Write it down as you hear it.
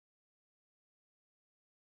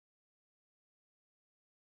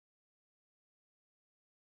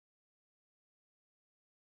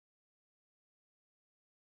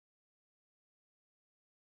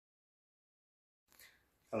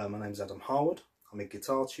Hello, my name's Adam Harwood. I'm a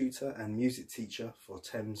guitar tutor and music teacher for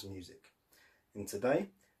Thames Music. And today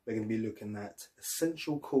we're going to be looking at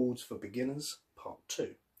Essential Chords for Beginners Part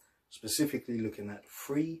 2, specifically looking at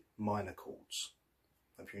 3 minor chords.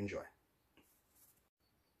 Hope you enjoy.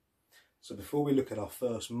 So before we look at our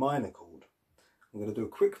first minor chord, I'm going to do a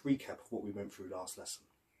quick recap of what we went through last lesson.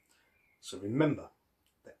 So remember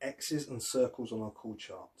the X's and circles on our chord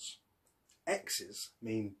charts. X's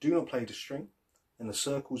mean do not play the string, and the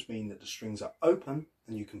circles mean that the strings are open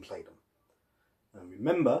and you can play them. And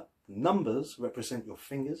remember, the numbers represent your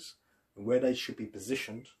fingers and where they should be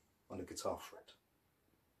positioned on the guitar fret.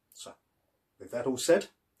 So, with that all said,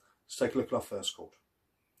 let's take a look at our first chord.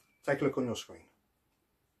 Take a look on your screen.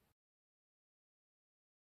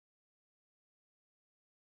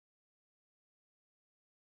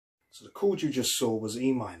 So the chord you just saw was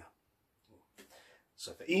E minor.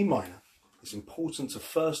 So for E minor, it's important to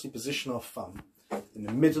firstly position our thumb in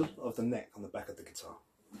the middle of the neck on the back of the guitar.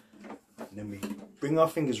 And then we bring our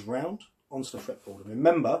fingers round onto the fretboard. And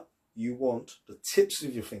remember, you want the tips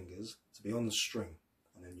of your fingers to be on the string.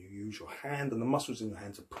 And then you use your hand and the muscles in your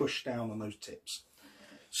hand to push down on those tips.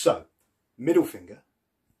 So, middle finger,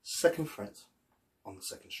 2nd fret on the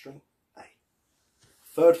 2nd string, A.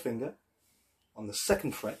 3rd finger on the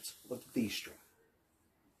 2nd fret of the D string.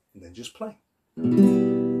 And then just play.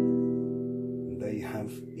 And there you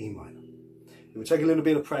have E minor. It will take a little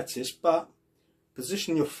bit of practice, but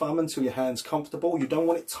position your thumb until your hand's comfortable. You don't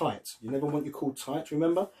want it tight. You never want your chord tight,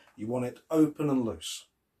 remember? You want it open and loose.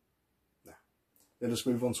 Now, let us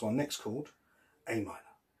move on to our next chord, A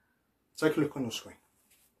minor. Take a look on your screen.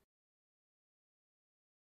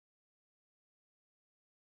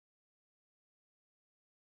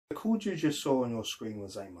 The chord you just saw on your screen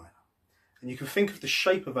was A minor. And you can think of the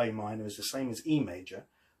shape of A minor as the same as E major,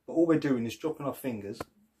 but all we're doing is dropping our fingers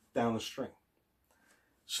down the string.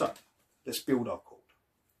 So, let's build our chord.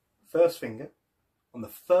 1st finger on the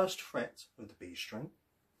 1st fret of the B string,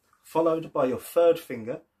 followed by your 3rd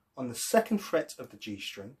finger on the 2nd fret of the G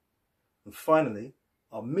string, and finally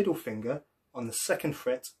our middle finger on the 2nd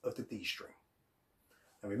fret of the D string.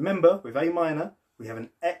 And remember, with A minor, we have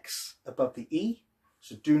an X above the E,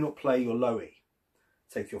 so do not play your low E.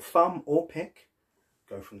 Take your thumb or pick,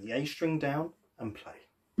 go from the A string down and play.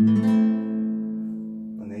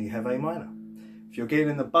 And there you have A minor. If you're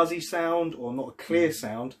getting a buzzy sound or not a clear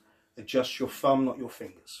sound, adjust your thumb, not your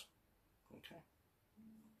fingers. Okay.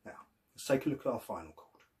 Now, let's take a look at our final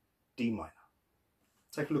chord, D minor.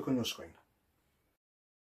 Take a look on your screen.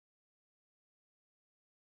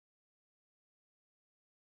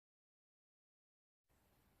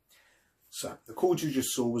 So, the chord you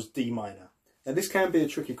just saw was D minor. Now, this can be a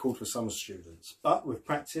tricky chord for some students, but with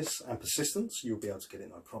practice and persistence, you'll be able to get it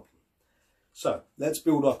no problem. So, let's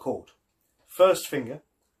build our chord. 1st finger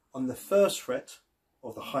on the 1st fret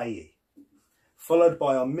of the high E, followed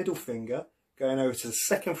by our middle finger going over to the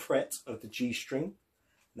 2nd fret of the G string,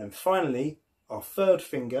 and then finally our 3rd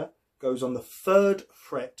finger goes on the 3rd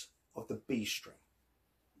fret of the B string.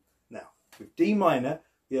 Now with D minor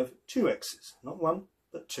we have 2 X's, not 1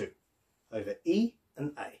 but 2, over E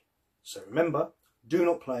and A. So remember, do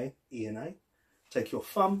not play E and A. Take your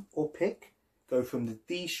thumb or pick, go from the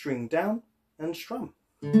D string down and strum.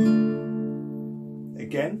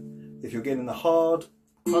 Again, if you're getting a hard,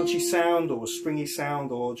 crunchy sound or a springy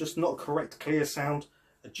sound or just not a correct, clear sound,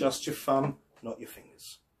 adjust your thumb, not your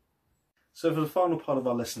fingers. So for the final part of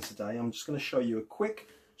our lesson today, I'm just going to show you a quick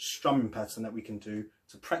strumming pattern that we can do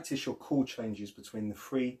to practice your chord changes between the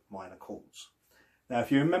 3 minor chords. Now,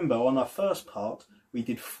 if you remember, on our first part, we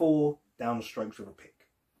did 4 downstrokes with a pick.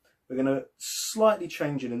 We're going to slightly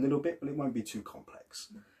change it a little bit, but it won't be too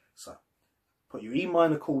complex. So, put your E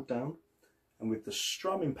minor chord down. And with the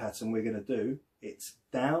strumming pattern we're going to do, it's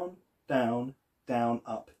down, down, down,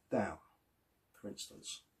 up, down, for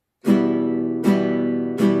instance. You're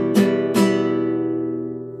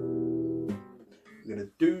going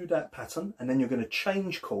to do that pattern and then you're going to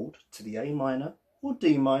change chord to the A minor or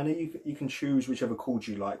D minor. You can choose whichever chord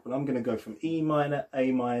you like, but I'm going to go from E minor,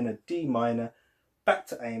 A minor, D minor, back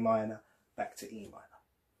to A minor, back to E minor,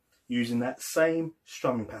 using that same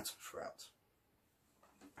strumming pattern throughout.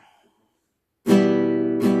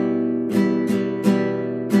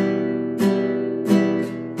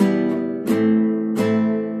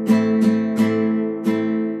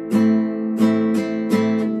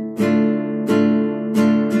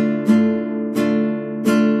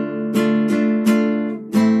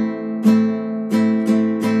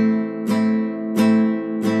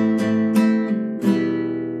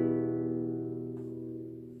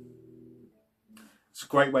 It's a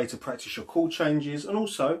great way to practice your chord changes, and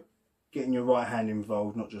also getting your right hand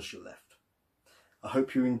involved, not just your left. I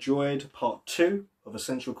hope you enjoyed part 2 of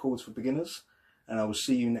Essential Chords for Beginners, and I will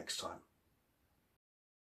see you next time.